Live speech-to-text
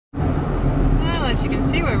as you can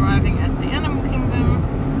see, we're arriving at the Animal Kingdom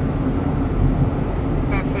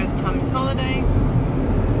for our first time this holiday.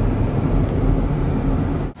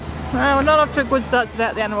 Well, we're not off to a good start today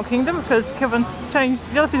at the Animal Kingdom because Kevin's changed,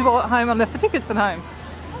 the other people at home and left the tickets at home.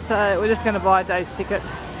 So we're just going to buy a day's ticket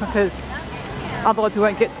because otherwise we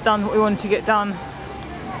won't get done what we wanted to get done.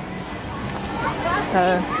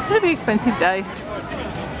 So it'll be an expensive day.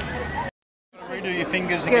 Redo your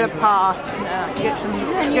fingers Get a pass now,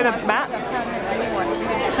 get a map.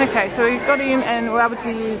 Okay, so we got in and we're able to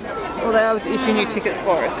use, well, they're able to issue new tickets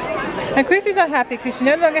for us. And Christy's not happy because she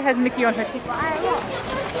no longer has Mickey on her ticket.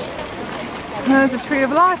 There's a tree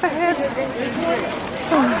of life ahead.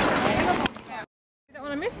 Oh. You don't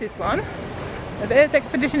want to miss this one. There's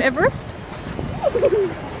Expedition Everest.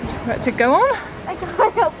 About to go on. I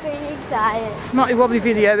can't help being excited. Might be a wobbly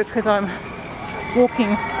video because I'm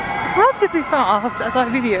walking relatively fast as I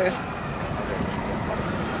video.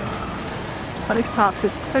 But this park's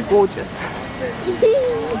just so gorgeous.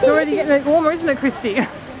 It's already getting a bit warmer, isn't it, Christy?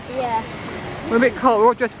 Yeah. We're a bit cold. We're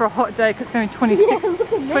all dressed for a hot day because it's going to be 26,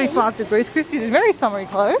 yeah, 25 degrees. Christy's in very summery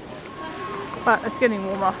clothes, but it's getting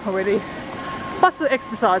warmer already. Plus the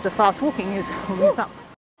exercise of fast walking is warming us up.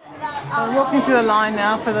 So we're walking through the line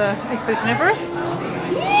now for the Expedition Everest.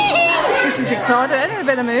 This is excited. We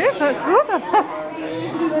better move. That's good.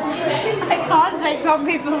 I can't say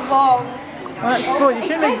grumpy for long. Well, that's good. You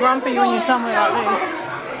shouldn't be grumpy when you're somewhere like this.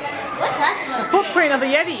 What's that? The footprint of the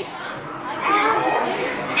Yeti.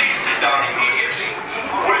 Please sit down immediately.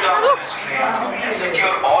 Hold down the screen and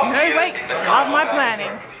secure all No, gear wait. in the Love my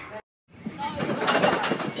planning.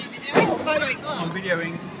 I'm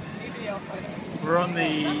videoing. We're on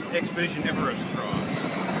the Expedition Everest drive.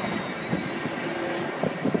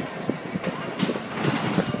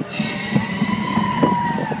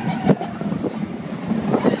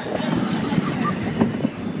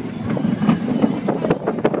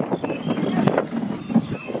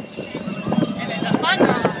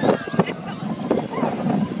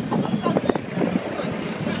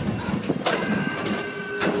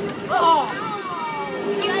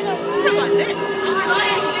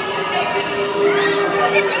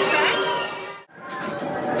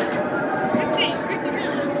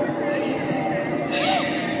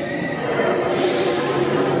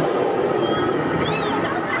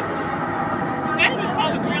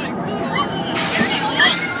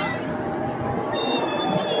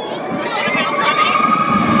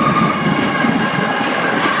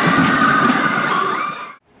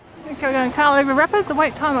 Over Rapids, the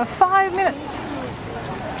wait time of 5 minutes.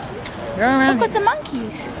 Go around. Look at the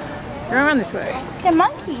monkeys. Go around this way. They're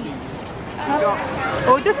monkeys.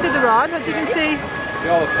 Well, we just did the ride, as you can see.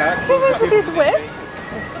 The old taxi. See, there's a bit wet.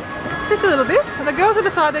 Just a little bit. And the girls have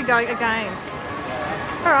decided they're going again.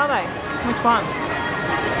 Where are they? Which one?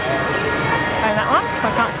 And that one? I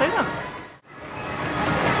can't see them.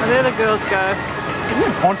 Oh, there the girls go. If you're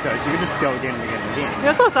in ponchos, you can just go again and again and again.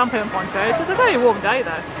 Yeah, I saw some people in ponchos. It's a very warm day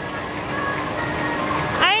though.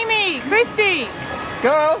 Christy!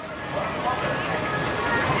 Girls!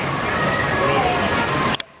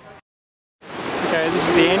 Okay, this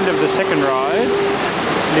is the end of the second ride.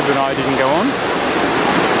 Liv and I didn't go on.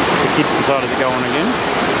 The kids decided to go on again.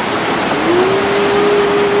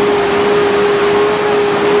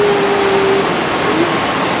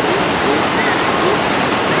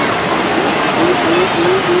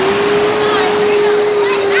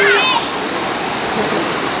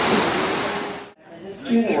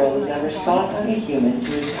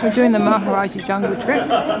 We're doing the Maharaji jungle trip.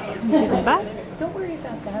 Don't worry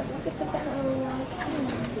about that. Look at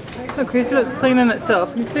the Look, Chrissy, it's cleaning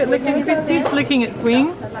itself. You see it licking, Chrissy? It's licking its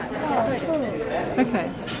wing. Okay.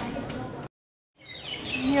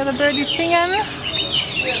 The other birdie's singing.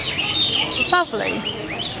 Lovely.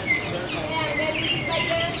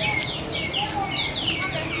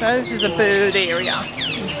 So this is a bird area.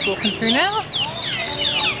 I'm just walking through now.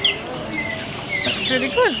 That's really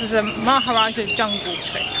good. This is a Maharaja jungle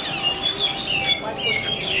trip.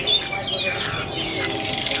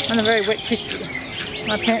 And a very wet Christy.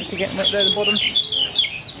 My pants are getting wet there at the bottom.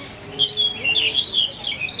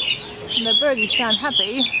 And the birdies sound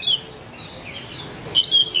happy. I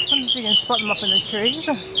wonder if you can spot them up in the trees.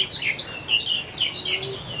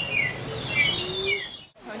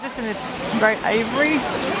 We're just in this great aviary.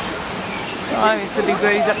 Oh, there's the big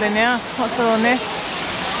birdies up there now. What's the little nest?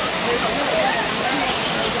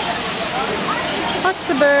 Lots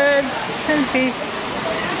of birds and fish.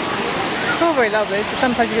 It's all very lovely. So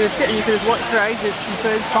sometimes you could sit and you could just watch for ages and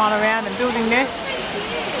birds flying around and building nests.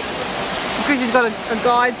 Because you've got a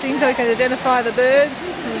guide thing so we can identify the birds.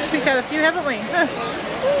 We've picked out a few, haven't we?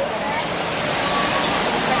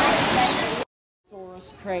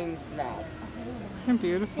 cream snob. How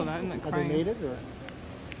beautiful that, isn't it? Are they Cream. native or?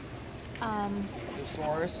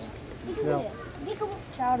 Thesaurus. No.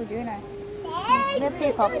 Child of Juno. They're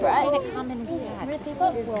peacocks, right? How common is that? They're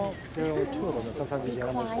peacocks. There are only two of them, and sometimes these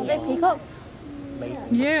animals Are they peacocks?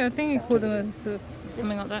 Yeah, I think you call them sort of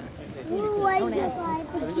something like that. I think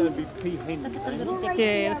that'd be peahen.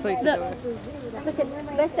 Yeah, that's what you said. Look at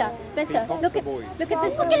Bessa. Look at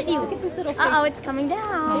this. Look at you. Look at this little face. Oh, it's coming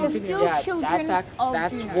down. They're still children That's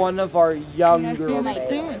of Juno. one of our younger I males.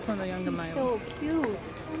 assume it's one of the younger So males.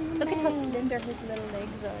 cute. Look at how slender his little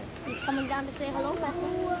legs are. He's coming down to say hello, Bessa.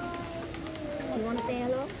 You want to say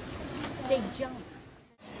hello? Big jump.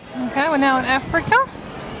 Okay, we're now in Africa.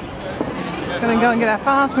 Gonna go and get our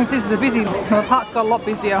fast since this is a busy, the park's got a lot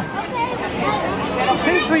busier.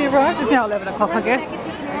 Since we arrived, it's now 11 o'clock I guess.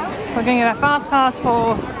 We're going to get our fast pass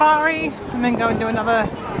for safari and then go and do another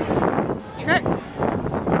trek.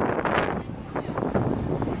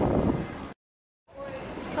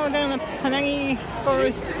 Oh, down the Panangi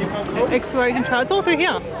Forest Exploration Trail. It's all through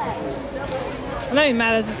here. I don't even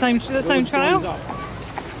matter, it's the same trail.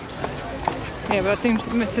 Yeah, but I think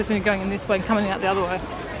it's just going in this way and coming out the other way.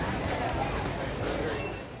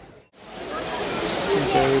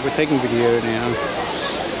 Okay, we're taking video now.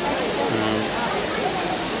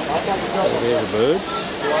 There's a bird.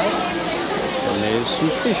 And there's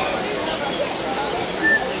some fish.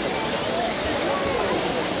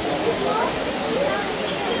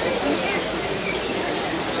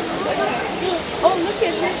 Oh, look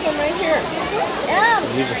at this one right here. Yeah.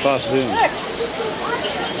 Here's a fast zoom.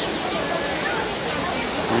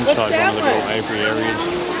 Inside one of the little apiary areas.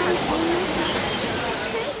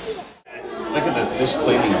 Look at the fish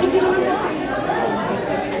cleaning.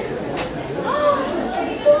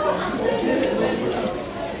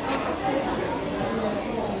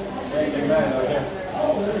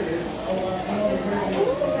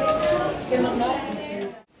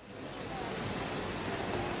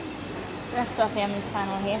 That's our family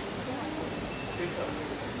channel here.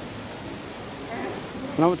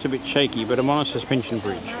 I know it's a bit shaky, but I'm on a suspension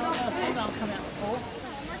bridge.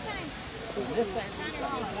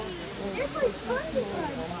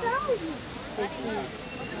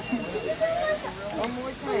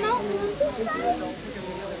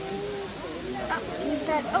 He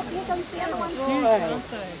said, oh, here comes the other one.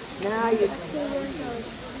 Now you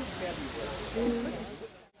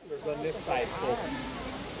There's on this side, so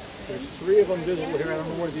there's 3 of them visible here. I don't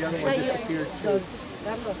know where the other one disappeared to.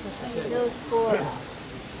 Those 4.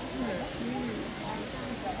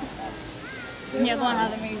 Yeah, go on, how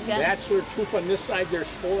they move, yeah. That's your troop on this side. There's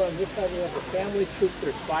 4 on this side. We have the family troop.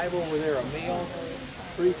 There's 5 over there. A male,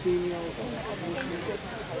 3 females.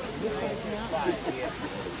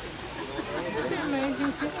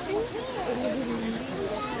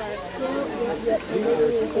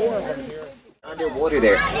 Underwater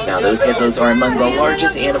there. Now those hippos are among the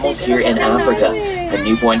largest animals here in Africa. A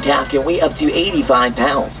newborn calf can weigh up to 85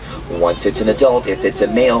 pounds. Once it's an adult, if it's a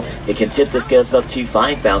male, it can tip the scales of up to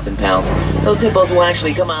 5,000 pounds. Those hippos will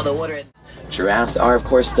actually come out of the water. Giraffes are, of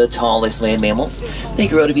course, the tallest land mammals. They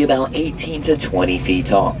grow to be about 18 to 20 feet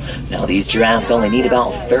tall. Now, these giraffes only need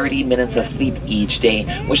about 30 minutes of sleep each day,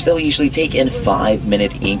 which they'll usually take in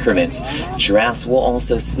 5-minute increments. Giraffes will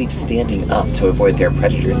also sleep standing up to avoid their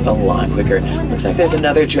predators a lot quicker. Looks like there's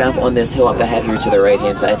another giraffe on this hill up ahead here to the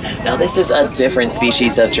right-hand side. Now, this is a different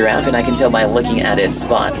species of giraffe, and I can tell by looking at its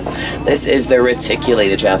spot. This is the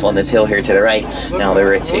reticulated giraffe on this hill here to the right. Now, the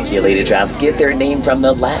reticulated giraffes get their name from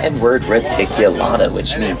the Latin word reticulata,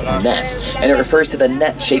 which means net, and it refers to the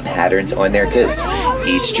net-shaped patterns on their coats.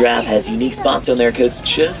 Each giraffe has unique spots on their coats,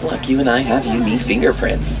 just like you and I have unique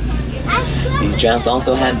fingerprints. These giraffes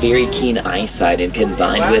also have very keen eyesight, and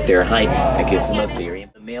combined with their height, that gives them a very...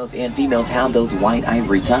 The males and females have those white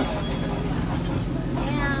ivory tusks.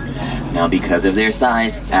 Now, because of their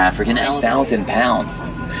size, African elephants 1,000 pounds.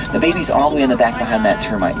 The baby's all the way in the back behind that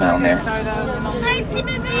termite mound there.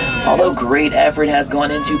 Although great effort has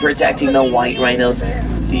gone into protecting the white rhinos,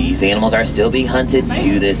 these animals are still being hunted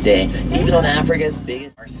to this day. Even on Africa's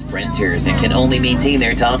biggest are sprinters and can only maintain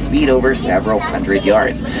their top speed over several hundred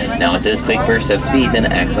yards. Now, with those quick bursts of speeds and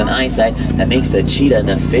excellent eyesight, that makes the cheetah an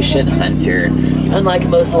efficient hunter. Unlike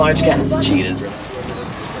most large cats, cheetahs...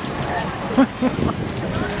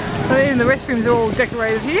 So even the restrooms are all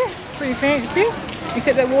decorated here. Pretty fancy.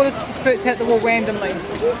 Except that water spurts out the wall randomly.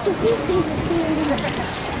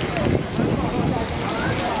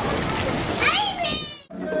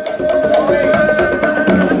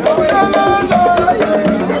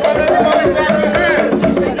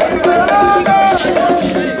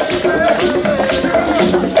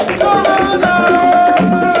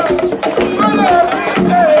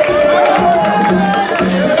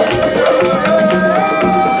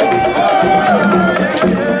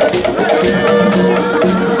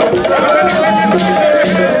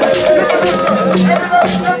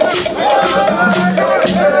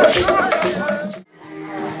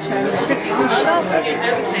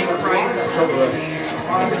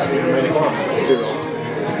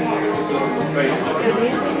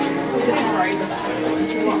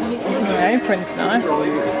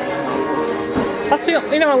 Plus,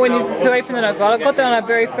 you know, when you open that I got that on our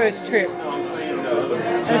very first trip.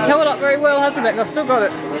 And it's held up very well, hasn't it? I've still got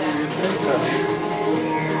it.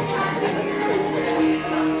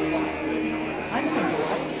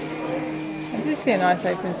 I do see a nice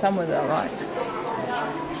open somewhere that I liked.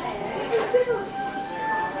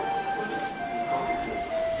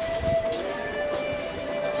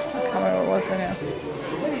 I can't remember what it was now.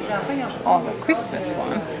 Oh, the Christmas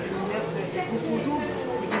one.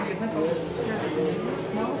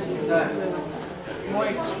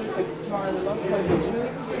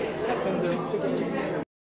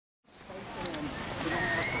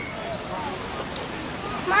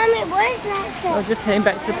 Mommy, where's that shop? We're just heading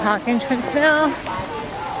back to the park entrance now.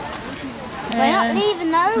 We're not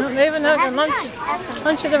leaving though. Not leaving, no, got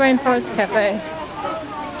lunch at the Rainforest Cafe.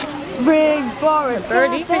 Rainforest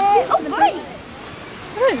Birdie, Cafe. just- Oh, birdie.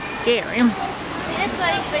 That's scary. This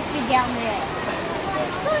birdie's supposed to be down there.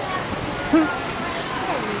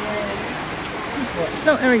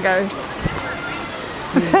 Oh, there he goes.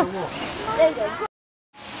 There you go.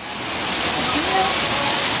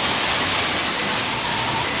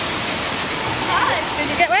 Did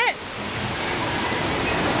you get wet?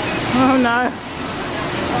 Oh no.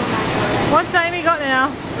 What's Amy got now?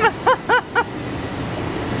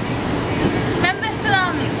 Remember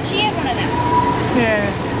she had one of them. Yeah.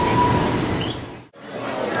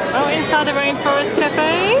 Oh, inside the Rainforest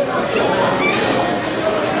Cafe.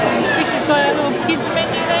 This is got a little kids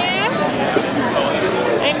menu there.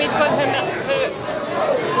 Amy's got her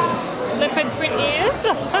leopard print ears.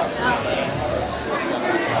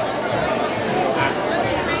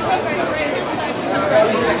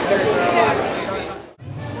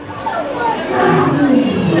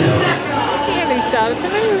 He hasn't started to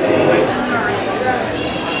move.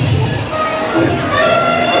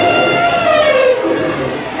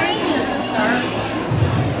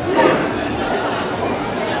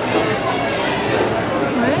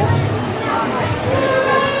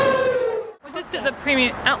 We're just at the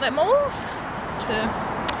premium outlet malls to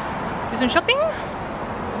do some shopping.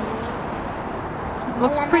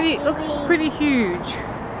 Looks pretty huge.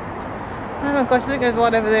 Oh my gosh, I think there's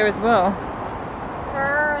one over there as well.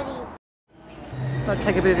 Birdie. I'll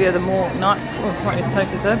take a bit of the other mall at night before I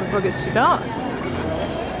focus though before it gets too dark.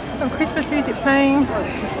 Got Christmas music playing.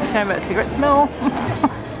 Shame about cigarette smell.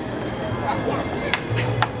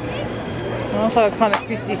 Also a kind of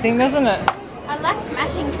Christy thing, doesn't it? I like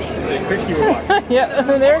smashing things. Christy will like. Yeah,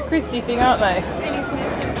 they're a Christy thing, aren't they? Really smooth.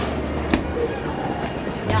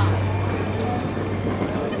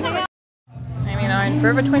 Amy and I in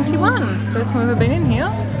Forever 21. First time we've ever been in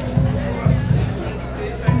here.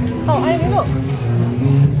 Oh, Amy, look.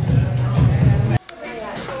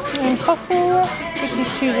 And Fossil, which is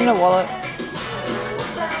choosing a wallet.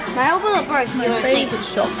 My elbow broke. You want to see? Favorite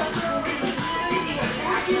shop.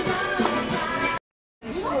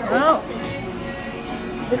 Oh.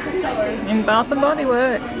 In Bath and Body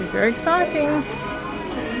Works. It's very exciting.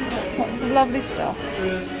 Lots of lovely stuff.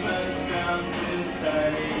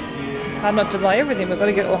 Hard not to buy everything, we've got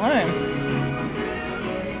to get it all home.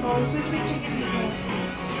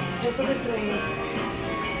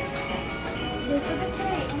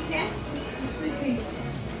 Okay.